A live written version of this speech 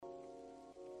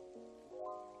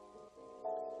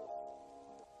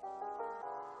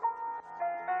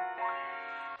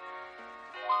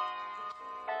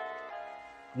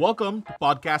Welcome to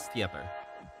Podcast Theater,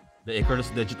 the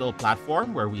Icarus digital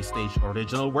platform where we stage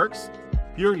original works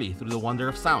purely through the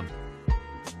wonder of sound.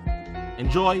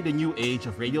 Enjoy the new age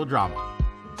of radio drama.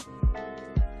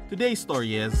 Today's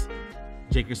story is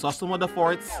J. Crisostomo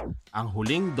IV's Ang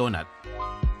Huling Donut.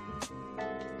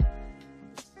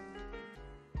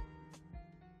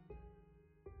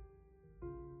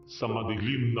 Sa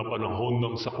madilim na panahon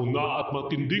ng sakuna at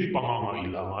matinding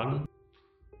pangangailangan,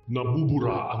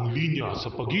 nabubura ang linya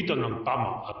sa pagitan ng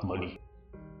tama at mali.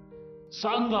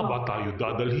 Saan nga ba tayo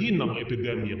dadalhin ng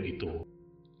epidemyang ito?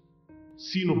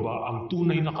 Sino ba ang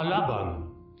tunay na kalaban?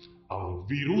 Ang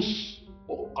virus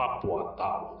o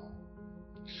kapwa-tao?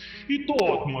 Ito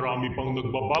at marami pang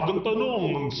nagbabagang tanong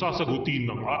ang sasagutin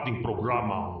ng ating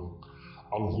programang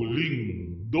Ang Huling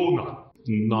Donut.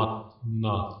 Not.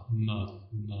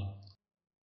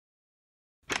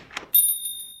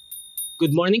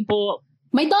 Good morning po.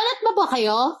 May donut ba po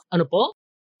kayo? Ano po?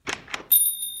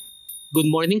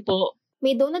 Good morning po.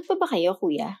 May donut pa ba kayo,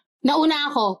 kuya? Nauna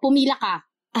ako, pumila ka.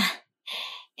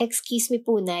 Excuse me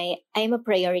po, Nay. I'm a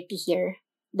priority here,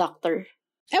 doctor.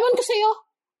 Ewan ko sa'yo,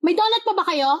 may donut pa ba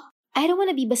kayo? I don't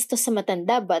wanna be bastos sa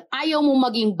matanda, but Ayaw mo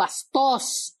maging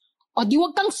bastos. O di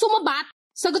wag kang sumabat.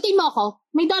 Sagutin mo ako,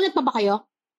 may donut pa ba kayo?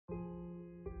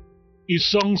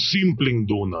 Isang simpleng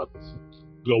donut.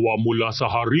 Gawa mula sa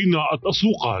harina at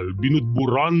asukal,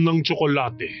 binudburan ng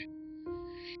tsokolate.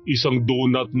 Isang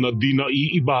donut na di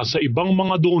naiiba sa ibang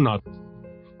mga donut.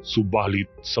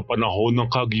 Subalit sa panahon ng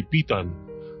kagipitan,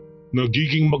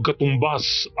 nagiging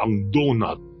magkatumbas ang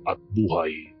donut at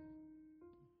buhay.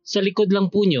 Sa likod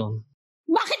lang po nyo.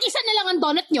 Bakit isa na lang ang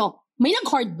donut nyo? May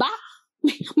nag-hoard ba?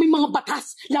 May mga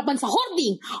batas laban sa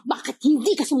hoarding. Bakit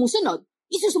hindi ka sumusunod?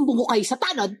 Isusumbong ko kayo sa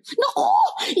tanod. Naku!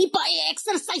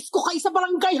 Ipa-exercise ko kayo sa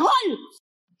barangay hall!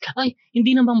 Ay,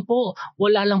 hindi naman po.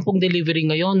 Wala lang pong delivery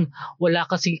ngayon. Wala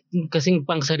kasing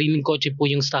pang sariling kotse po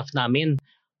yung staff namin.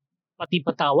 Pati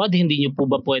patawad, hindi nyo po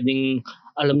ba pwedeng,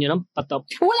 alam nyo nang patap?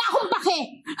 Wala akong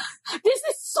pake! This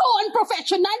is so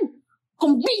unprofessional!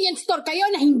 Convenience store kayo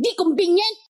na hindi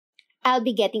convenient! I'll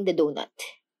be getting the donut.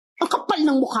 Ang kapal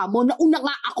ng mukha mo, nauna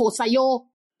nga ako sa'yo.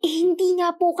 Hindi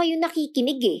nga po kayo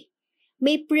nakikinig eh.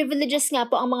 May privileges nga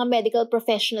po ang mga medical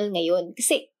professional ngayon.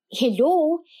 Kasi,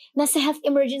 hello, nasa health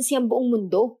emergency ang buong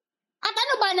mundo. At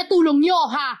ano ba natulong nyo,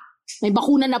 ha? May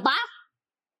bakuna na ba?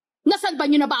 Nasalba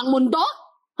nyo na ba ang mundo?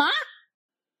 Ha?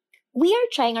 We are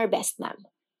trying our best, ma'am.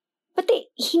 Pati,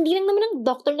 hindi lang naman ang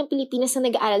doktor ng Pilipinas na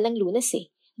nag-aaral ng lunas eh.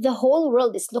 The whole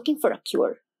world is looking for a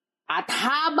cure. At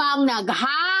habang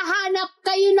naghahanap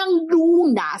kayo ng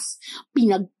lunas,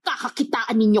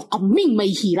 pinagkakakitaan ninyo kaming may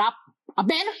hirap.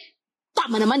 Aber,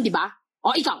 tama naman, di ba?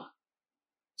 O ikaw,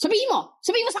 sabihin mo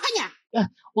sa kanya.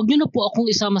 Huwag nyo na po akong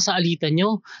isama sa alitan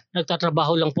nyo.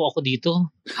 Nagtatrabaho lang po ako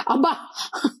dito. Aba,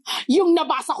 yung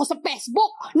nabasa ko sa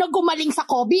Facebook na gumaling sa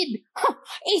COVID.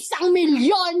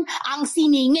 1,000,000 ang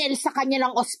siningil sa kanya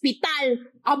ng ospital.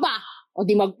 Aba, o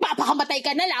di magpapakamatay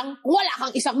ka na lang kung wala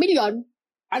kang 1,000,000.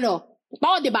 Ano?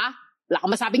 Totoo, di ba? Wala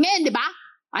kang masabi ngayon, di ba?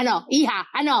 Ano?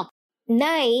 Iha? Ano?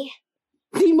 Nay,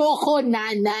 Di mo ko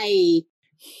nanay.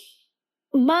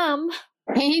 ma'am,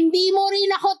 Hindi mo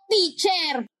rin ako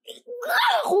teacher.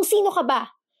 kung sino ka ba?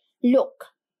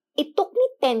 Look, it took me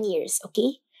 10 years,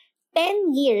 okay?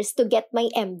 10 years to get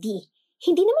my MD.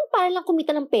 Hindi naman para lang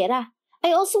kumita ng pera.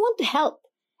 I also want to help.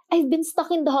 I've been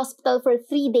stuck in the hospital for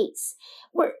 3 days.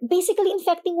 We're basically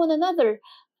infecting one another.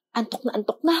 Antok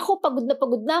na ako, pagod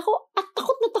na ako, at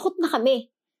takot na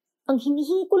kami. Ang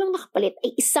hinihingi ko lang na kapalit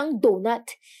ay isang donut.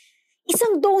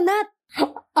 Isang donut!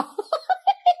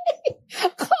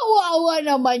 Kawawa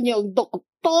naman yung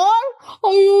doktor.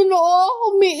 Ayun o,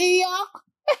 umiiyak.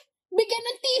 Bigyan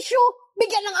ng tissue,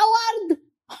 bigyan ng award.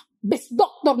 Best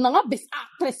doctor na nga, best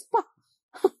actress pa.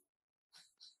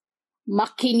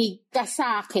 Makinig ka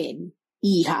sa akin,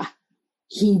 iha.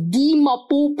 Hindi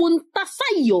mapupunta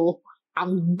sa'yo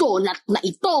ang donut na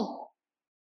ito.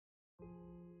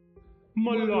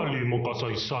 Malalim ang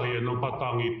kasaysayan ng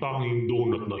katangi-tanging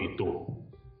donut na ito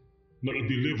na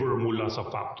i-deliver mula sa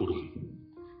factory.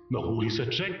 Nahuli sa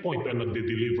checkpoint ang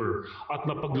nagde-deliver at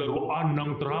napaglaruan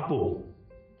ng trapo.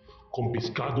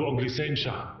 Kumpiskado ang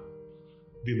lisensya.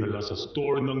 Dinala sa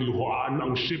store ng luhaan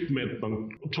ang shipment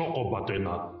ng Choco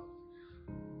Butternut.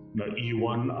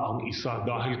 Naiwan ang isa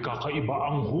dahil kakaiba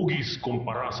ang hugis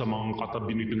kumpara sa mga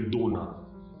katabi nitong donut.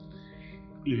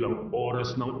 Ilang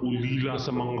oras nang ulila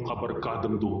sa mga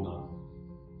kabarkadang donut.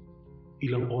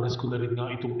 Ilang oras ko na rin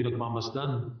nga itong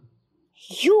pinagmamasdan.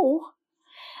 You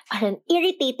are an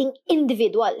irritating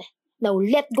individual. Now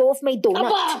let go of my donut.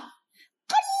 Aba!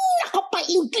 Kanina ka pa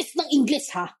English ng English,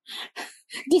 ha?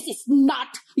 This is not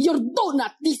your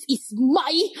donut. This is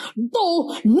my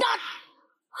donut.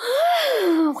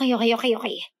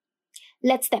 Okay.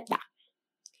 Let's step back.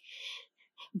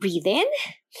 Breathe in.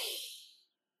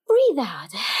 Breathe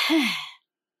out.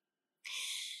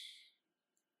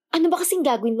 Ano ba kasing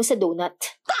gagawin mo sa donut?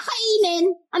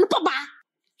 Kakainin. Ano pa ba?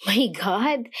 My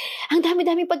God, ang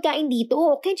dami-dami pagkain dito.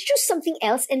 Can't you choose something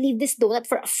else and leave this donut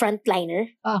for a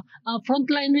frontliner?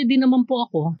 Frontliner din naman po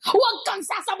ako. Huwag kang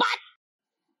sasabat!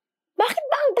 Bakit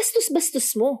ba ang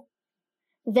bastos-bastos mo?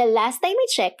 The last time I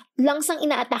checked, lungs ang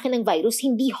inaatake ng virus,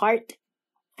 hindi heart.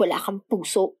 Wala kang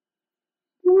puso.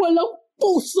 Walang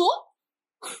puso?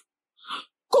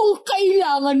 Kung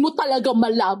kailangan mo talaga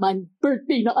malaman,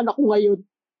 birthday ng anak ko ngayon.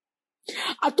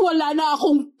 At wala na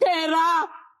akong pera.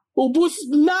 Ubus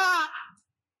na.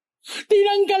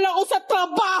 Tinanggal ako sa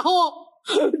trabaho.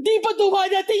 Di pa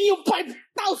dumadating yung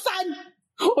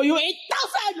 5,000 o yung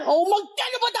 8,000 o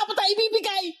magkano ba dapat na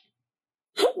ibibigay?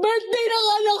 Birthday ng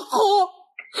anak ko.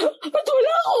 At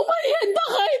wala akong mahihanda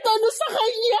kahit ano sa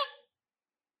kanya.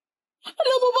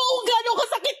 Alam mo ba kung gano'ng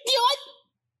kasakit yun?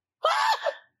 Ha?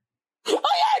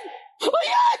 Ayan!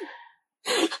 Ayan!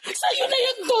 Sa'yo na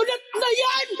yung donut na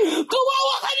yan!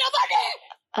 Kawawa ka naman eh!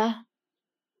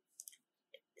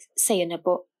 Sa'yo na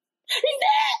po.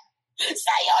 Hindi!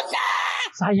 Sa'yo na!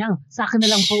 Sayang, sa akin na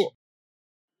lang po.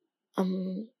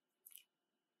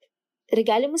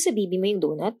 Regalo mo sa bibi mo yung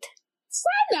donut?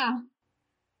 Sana!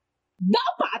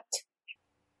 Dapat!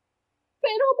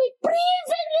 Pero may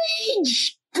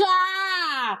privilege ka!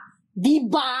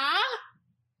 Diba?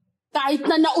 Kahit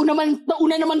na nauna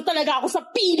naman talaga ako sa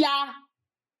pila.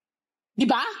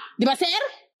 Diba? Diba, sir?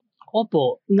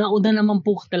 Opo, nauna naman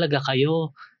po talaga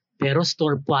kayo. Pero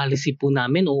store policy po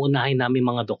namin, uunahin namin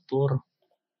mga doktor.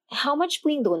 How much po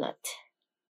yung donut?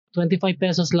 25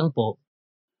 pesos lang po.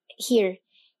 Here,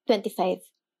 25.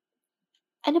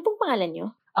 Ano pong pangalan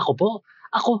nyo? Ako po?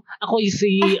 Ako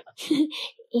si...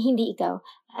 Hindi ikaw.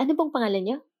 Ano pong pangalan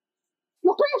nyo?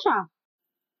 Lucrecia.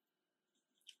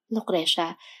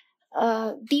 Lucrecia.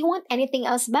 Do you want anything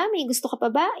else ba? May gusto ka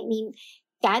pa ba? I mean,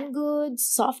 canned goods,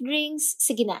 soft drinks?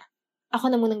 Sige na.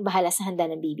 Ako na munang bahala sa handa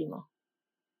ng baby mo.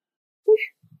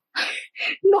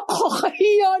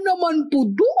 Nakakahiya naman po,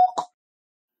 Dok.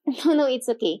 No, it's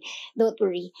okay. Don't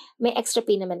worry. May extra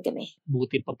pay naman kami.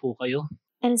 Buti pa po kayo.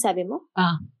 Ano sabi mo?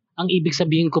 Ang ibig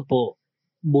sabihin ko po,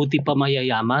 buti pa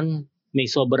mayayaman. May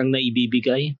sobrang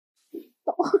naibibigay.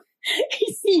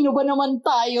 Sino ba naman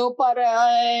tayo para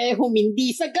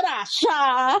humindi sa grasya?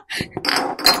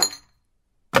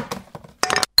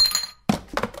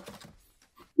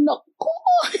 Naku!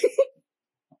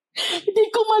 Hindi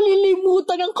ko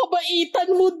malilimutan ang kabaitan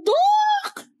mo,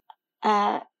 Dok!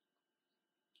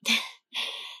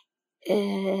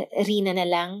 Rina na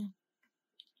lang.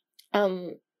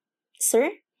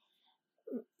 Sir?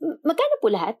 Magkano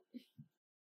po lahat?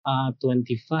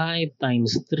 25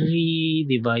 times 3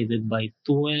 divided by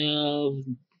 12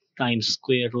 times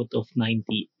square root of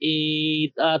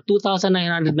 98.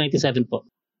 2,997 po.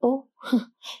 Oh,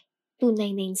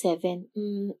 2,997.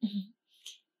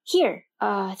 Here,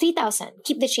 3,000.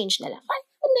 Keep the change na lang. Ay,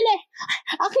 sandali.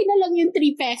 Akin na lang yung 3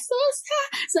 pesos. Ha?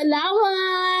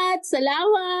 Salamat!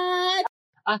 Salamat!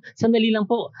 Sandali lang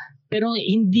po. Pero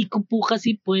hindi ko po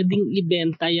kasi pwedeng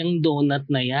ibenta yung donut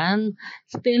na yan.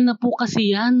 Stale na po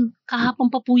kasi yan.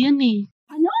 Kahapon pa po yan eh.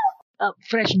 Ano?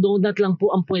 Fresh donut lang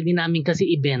po ang pwede namin kasi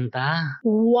ibenta.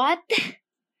 What?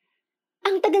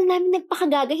 Ang tagal namin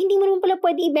nagpakagaga, hindi mo naman pala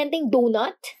pwede ibenta yung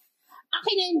donut?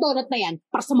 Akin na yung donut na yan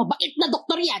para sa mabait na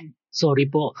doktor yan. Sorry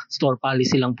po, store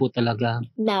policy lang po talaga.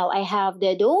 Now I have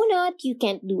the donut. You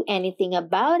can't do anything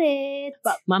about it.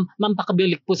 Ma'am,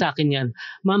 pakabilik po sa akin yan.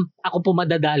 Ma'am, ako po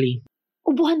madadali.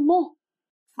 Ubuhan mo.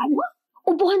 Ano?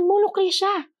 Ubuhan mo,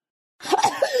 Lucrecia.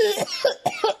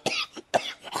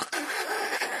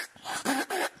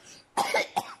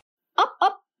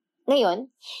 Up. Ngayon,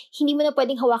 hindi mo na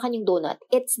pwedeng hawakan yung donut.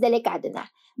 It's delikado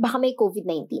na. Baka may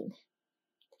COVID-19.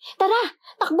 Tara,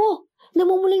 takbo.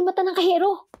 Namumula yung mata ng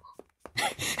kahero.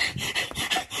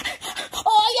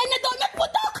 Oh, ayan na donut mo,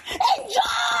 Dok!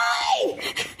 Enjoy!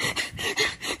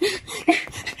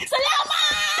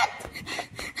 Salamat!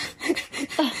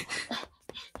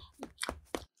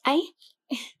 Ay,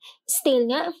 stale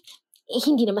nga.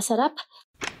 Hindi na masarap.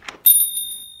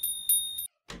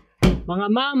 Mga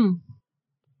ma'am,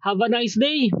 have a nice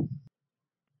day.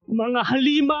 Mga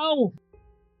halimaw!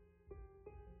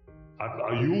 At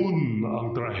ayun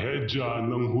ang trahedya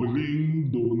ng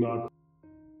huling donut.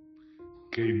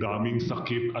 Kay daming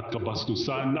sakit at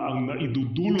kabastusan na ang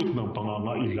naidudulot ng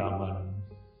pangangailangan.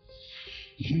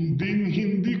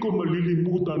 Hindi ko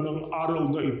malilimutan ang araw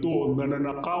na ito na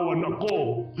nanakawan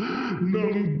ako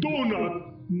ng donut.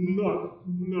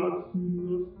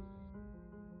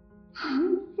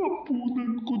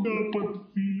 Hapunan ko dapat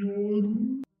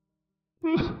yun.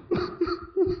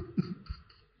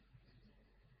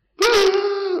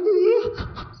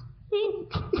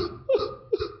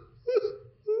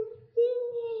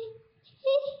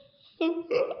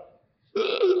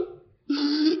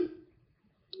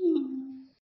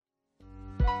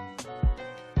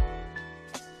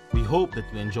 We hope that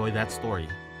you enjoyed that story.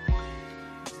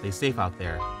 Stay safe out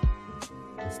there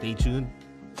and stay tuned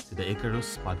to the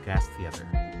Icarus Podcast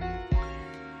Theater.